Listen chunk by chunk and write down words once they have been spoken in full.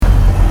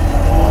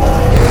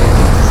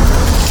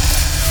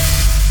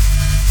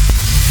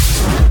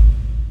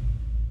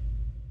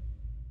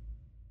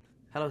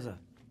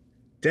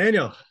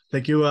Daniel,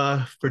 thank you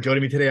for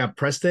joining me today on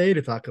Press Day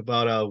to talk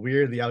about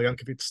Weird, the Al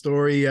Yankovic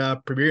story,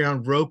 premiering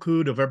on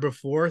Roku November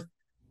 4th.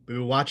 We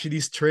were watching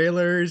these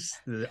trailers,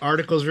 the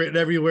articles written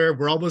everywhere.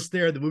 We're almost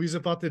there. The movie's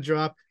about to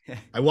drop.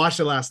 I watched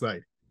it last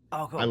night.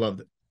 Oh, I cool.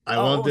 loved it. I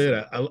Oh, loved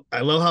it. awesome.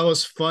 I love how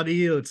it's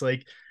funny. It's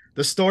like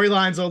the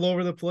storylines all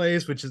over the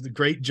place, which is the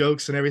great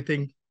jokes and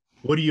everything.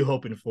 What are you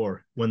hoping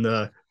for when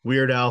the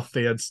Weird Al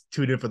fans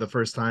tune in for the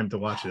first time to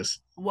watch this?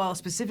 Well,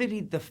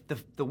 specifically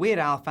the Weird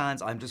Al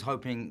fans, I'm just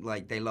hoping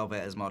like they love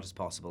it as much as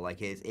possible.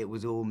 Like it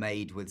was all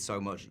made with so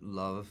much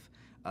love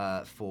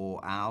for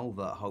Al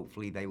that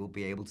hopefully they will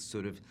be able to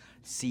sort of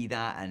see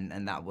that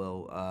and that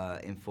will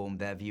inform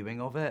their viewing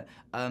of it.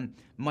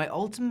 My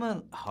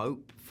ultimate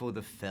hope for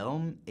the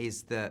film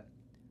is that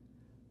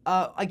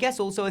I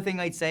guess also a thing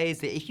I'd say is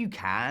that if you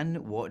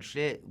can watch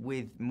it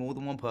with more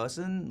than one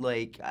person,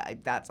 like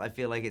I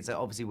feel like it's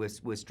obviously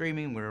we're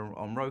streaming, we're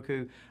on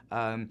Roku,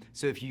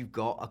 so if you've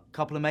got a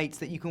couple of mates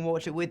that you can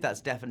watch it with, that's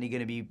definitely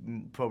going to be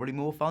probably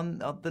more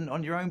fun than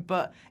on your own.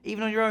 But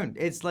even on your own,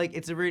 it's like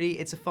it's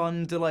a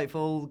fun,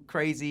 delightful,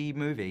 crazy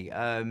movie,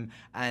 and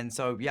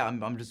so yeah,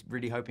 I'm just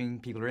really hoping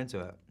people are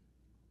into it.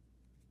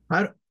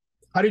 How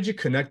how did you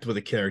connect with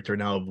the character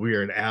now of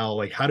Weird Al?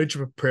 Like, how did you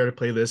prepare to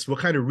play this? What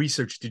kind of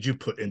research did you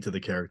put into the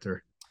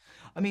character?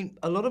 I mean,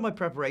 a lot of my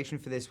preparation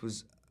for this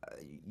was,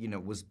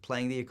 was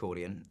playing the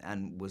accordion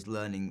and was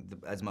learning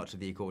as much of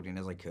the accordion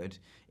as I could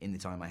in the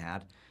time I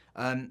had.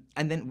 And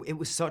then it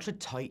was such a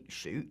tight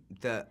shoot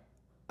that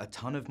a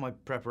ton of my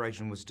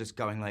preparation was just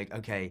going like,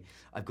 okay,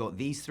 I've got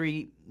these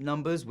three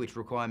numbers which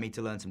require me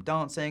to learn some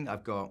dancing.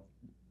 I've got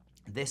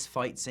this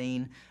fight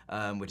scene,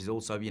 which is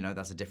also,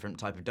 that's a different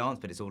type of dance,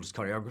 but it's all just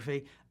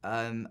choreography.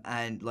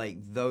 And like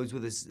those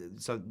were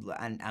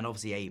and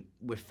obviously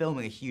we're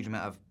filming a huge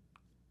amount of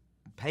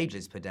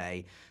pages per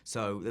day,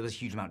 so there was a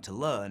huge amount to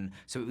learn.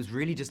 So it was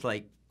really just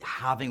like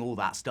having all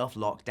that stuff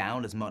locked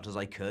down as much as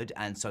I could,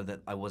 and so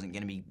that I wasn't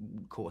going to be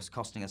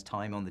costing us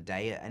time on the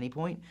day at any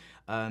point.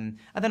 And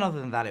then other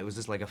than that, it was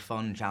just like a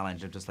fun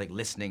challenge of just like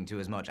listening to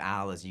as much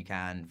Al as you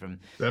can from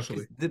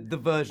because Definitely. the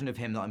version of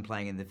him that I'm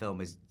playing in the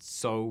film is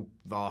so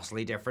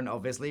vastly different,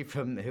 obviously,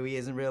 from who he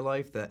is in real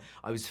life that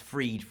I was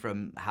freed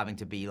from having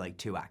to be like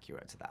too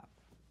accurate to that.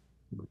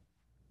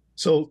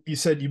 So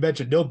you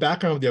mentioned no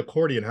background with the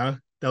accordion, huh?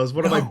 That was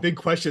one of my No, big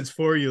questions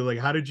for you. Like,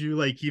 how did you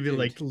like even dude.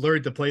 like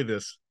learn to play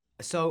this?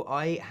 So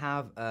I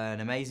have an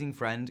amazing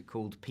friend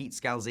called Pete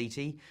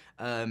Scalziti,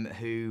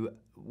 who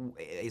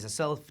is a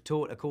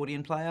self-taught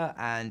accordion player,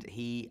 and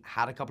he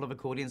had a couple of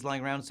accordions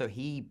lying around. So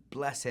he,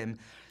 bless him,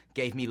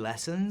 gave me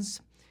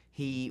lessons.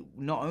 He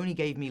not only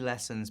gave me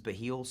lessons, but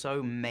he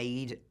also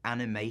made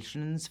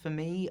animations for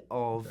me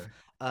of Okay.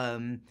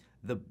 um,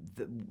 the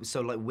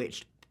so like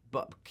which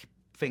but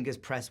fingers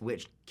press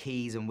which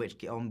keys and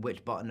which on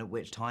which button at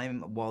which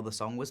time while the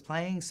song was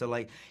playing. So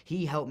like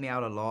he helped me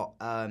out a lot.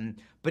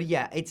 But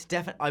yeah, it's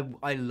definitely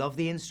I love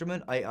the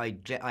instrument.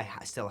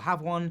 Still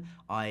have one.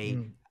 I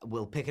Mm.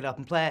 will pick it up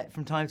and play it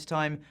from time to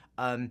time.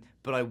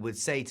 But I would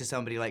say to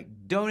somebody like,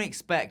 don't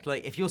expect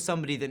like if you're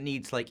somebody that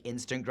needs like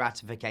instant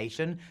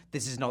gratification,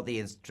 this is not the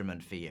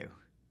instrument for you.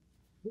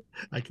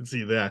 I can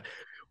see that.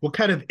 What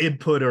kind of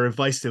input or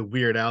advice did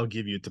Weird Al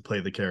give you to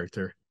play the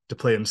character, to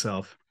play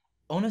himself?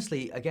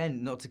 Honestly,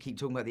 again, not to keep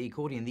talking about the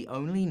accordion, the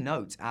only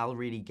notes Al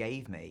really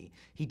gave me,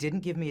 he didn't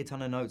give me a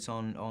ton of notes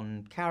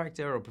on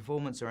character or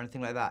performance or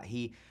anything like that.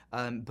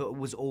 But it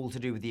was all to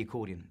do with the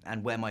accordion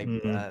and where my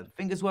Mm.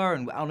 fingers were,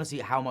 and honestly,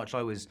 how much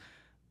I was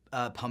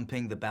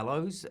pumping the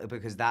bellows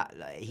because that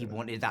he Yeah.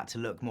 wanted that to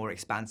look more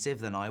expansive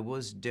than I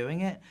was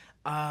doing it.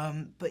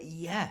 But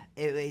yeah,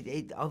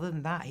 other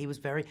than that, he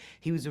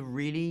was a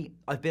really.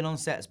 I've been on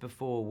sets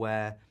before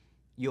where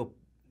you're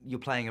you're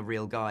playing a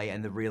real guy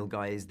and the real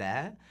guy is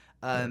there.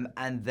 Yeah.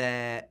 And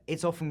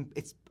it's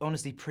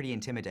honestly pretty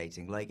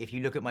intimidating. Like if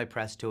you look at my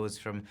press tours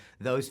from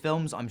those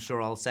films, I'm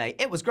sure I'll say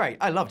it was great.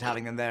 I loved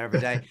having them there every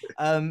day.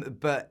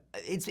 But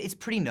it's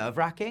pretty nerve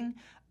wracking.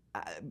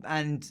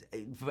 And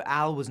for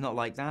Al was not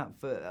like that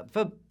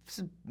for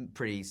some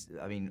pretty,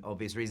 I mean,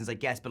 obvious reasons, I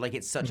guess. But like,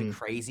 it's such a Mm.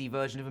 crazy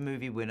version of a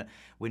movie. We're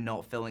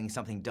not filming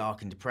something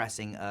dark and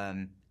depressing.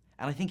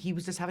 And I think he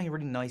was just having a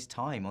really nice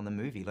time on the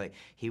movie. Like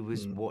he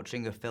was Mm.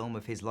 watching a film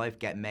of his life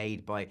get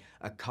made by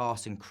a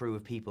cast and crew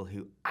of people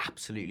who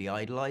absolutely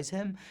idolize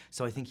him.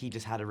 So I think he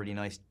just had a really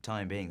nice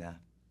time being there.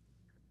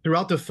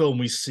 Throughout the film,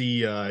 we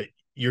see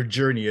your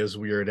journey as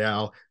Weird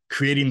Al,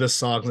 creating the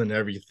songs and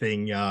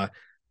everything.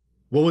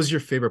 What was your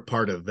favorite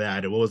part of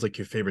that? And what was like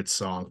your favorite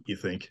song, you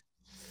think?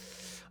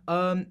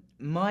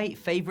 My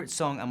favorite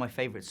song and my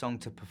favorite song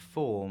to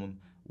perform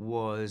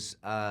was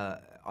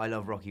 "I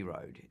Love Rocky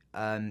Road"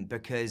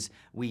 because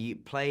we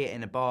play it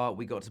in a bar.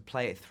 We got to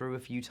play it through a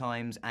few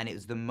times, and it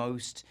was the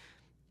most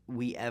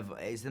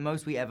it's the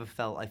most we ever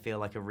felt. I feel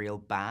like a real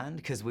band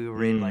because we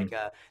were in Mm. like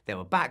there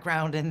were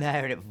background in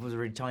there, and it was a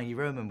really tiny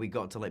room, and we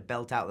got to like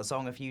belt out the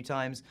song a few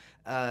times.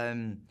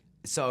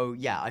 So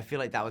yeah, I feel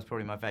like that was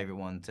probably my favorite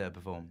one to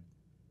perform.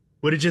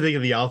 What did you think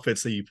of the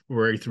outfits that you were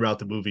wearing throughout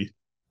the movie?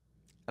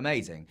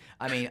 amazing.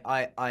 I mean,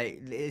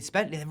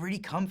 they're really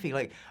comfy.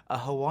 Like a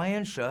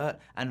Hawaiian shirt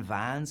and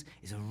Vans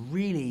is a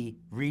really,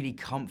 really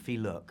comfy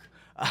look.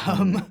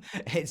 Mm.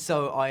 It's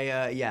so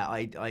yeah,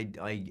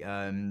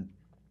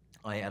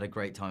 I had a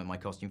great time at my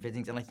costume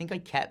fittings, and I think I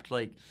kept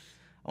like,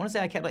 I want to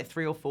say I kept like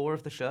 3 or 4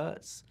 of the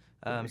shirts.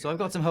 So I've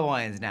got some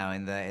Hawaiians now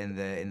in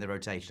the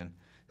rotation.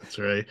 That's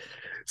right.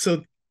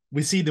 So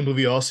we see the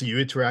movie also you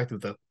interact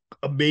with the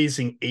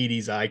amazing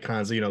 80s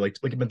icons,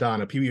 like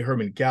Madonna, Pee Wee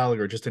Herman,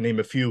 Gallagher, just to name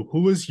a few.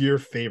 Who was your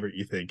favorite,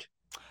 you think?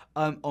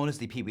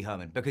 Honestly, Pee Wee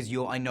Herman, because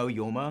I know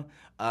Yorma,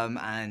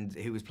 and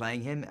who was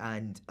playing him,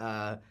 and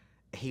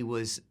he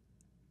was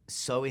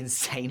so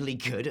insanely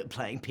good at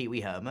playing Pee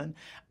Wee Herman,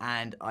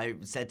 and I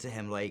said to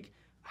him like,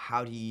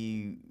 "How do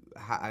you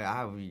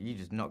how you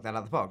just knock that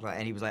out of the park?" Like,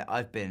 and he was like,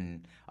 I've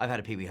had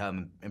a Pee Wee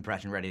Herman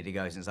impression ready to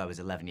go since I was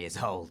 11 years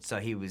old." So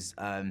he was,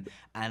 and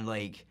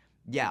like,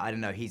 yeah, I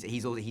don't know.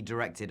 He's also he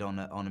directed on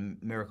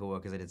a Miracle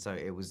Workers I did, so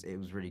it was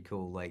really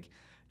cool. Like,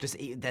 just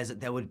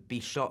there would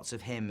be shots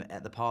of him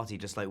at the party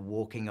just like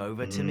walking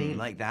over to me Mm.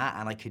 like that,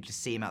 and I could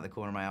just see him out the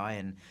corner of my eye,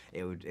 and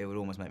it would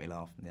almost make me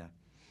laugh. Yeah.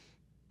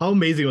 How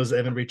amazing was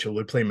Evan Rachel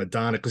Wood playing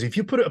Madonna? Because if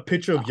you put a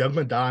picture of young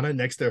Madonna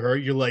next to her,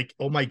 you're like,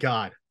 oh my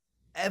God.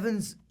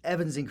 Evans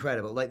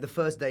incredible. Like the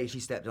first day she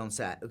stepped on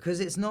set, because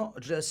it's not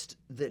just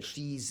that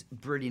she's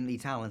brilliantly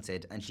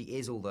talented and she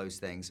is all those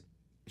things.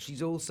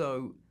 She's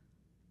also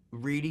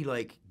really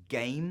like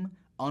game,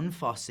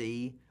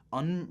 unfussy,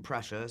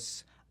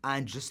 unprecious,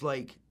 and just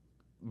like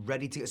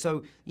ready to go.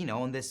 So,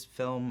 on this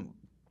film,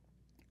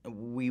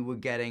 we were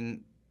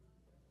getting,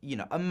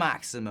 a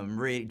maximum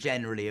really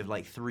generally of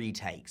like 3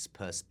 takes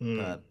per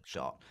Mm.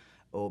 shot,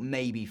 or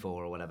maybe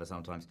 4 or whatever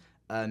sometimes.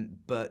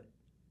 But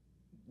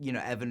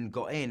Evan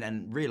got in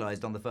and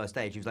realized on the first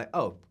stage, he was like,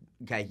 oh,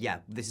 okay, yeah,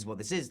 this is what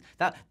this is.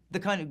 That the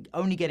kind of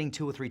only getting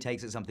 2 or 3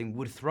 takes at something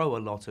would throw a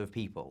lot of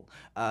people.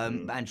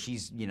 Mm. And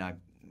she's,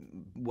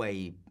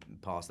 way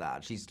past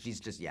that. She's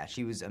just, yeah,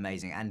 she was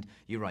amazing. And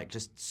you're right,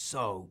 just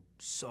so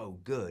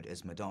good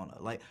as Madonna.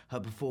 Like her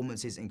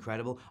performance is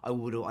incredible. I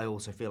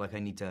also feel like I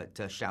need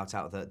to shout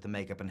out the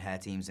makeup and hair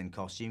teams and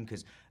costume,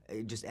 because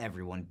just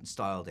everyone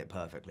styled it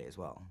perfectly as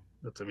well.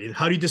 That's amazing.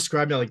 How do you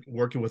describe that, like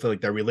working with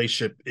like that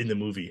relationship in the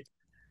movie?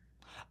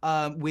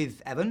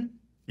 With Evan,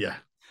 Yeah.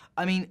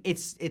 I mean,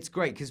 it's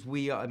great because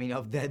I mean,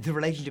 the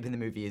relationship in the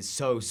movie is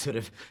so sort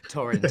of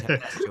torrid and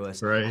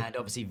tempestuous, Right. and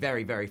obviously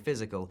very, very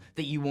physical,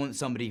 that you want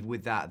somebody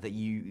with that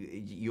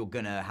you're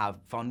gonna have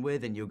fun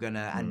with, and you're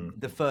gonna. And Mm.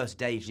 the first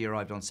day she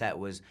arrived on set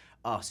was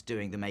us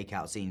doing the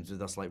makeout scenes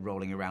with us like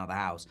rolling around the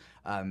house.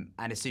 And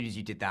as soon as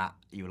you did that,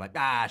 you were like,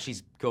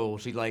 she's cool.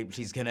 She's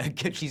gonna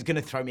she's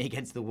gonna throw me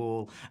against the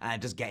wall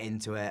and just get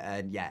into it.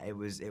 And yeah, it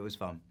was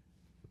fun.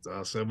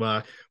 That's awesome.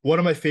 One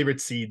of my favorite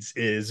scenes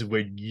is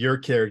when your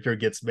character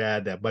gets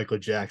mad that Michael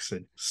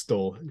Jackson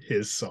stole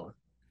his song.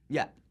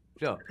 Yeah,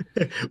 sure.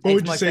 What It's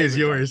would you my say is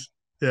favorite joke. yours?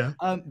 Yeah.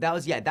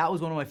 That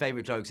was one of my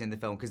favorite jokes in the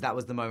film, because that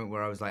was the moment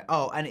where I was like,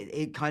 oh, and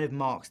it kind of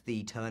marks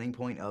the turning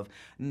point of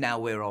now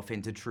we're off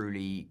into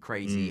truly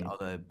crazy Mm.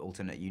 other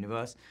alternate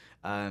universe.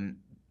 Um,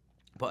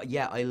 but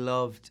yeah, I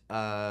loved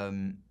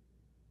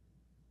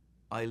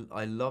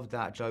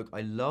that joke.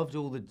 I loved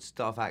all the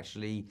stuff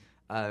actually,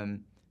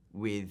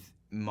 with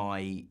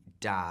my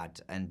dad,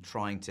 and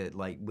trying to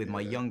like with my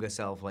Yeah. younger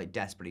self, like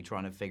desperately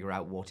trying to figure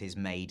out what is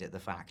made at the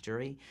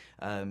factory.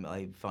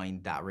 I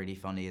find that really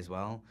funny as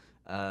well.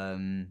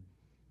 Um,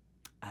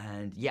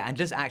 and yeah, and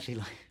just actually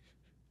like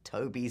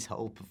Toby's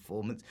whole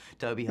performance.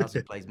 Toby Huss,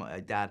 who plays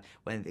my dad,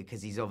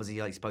 because he's obviously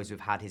like supposed to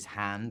have had his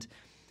hand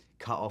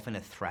cut off in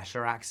a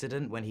thresher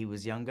accident when he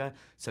was younger.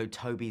 So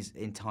Toby's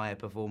entire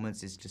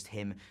performance is just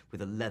him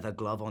with a leather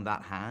glove on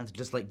that hand,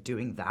 just like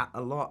doing that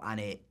a lot, and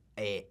it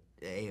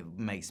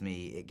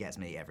gets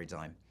me every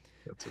time.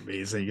 That's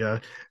amazing.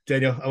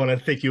 Daniel, I want to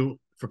thank you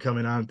for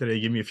coming on today.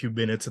 Give me a few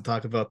minutes to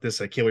talk about this.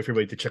 I can't wait for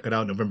everybody to check it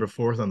out November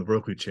 4th on the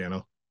Roku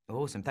channel.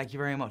 Awesome. Thank you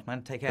very much,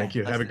 man. Take care. Thank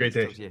you. Nice Have a to, great nice to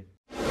day. talk to you.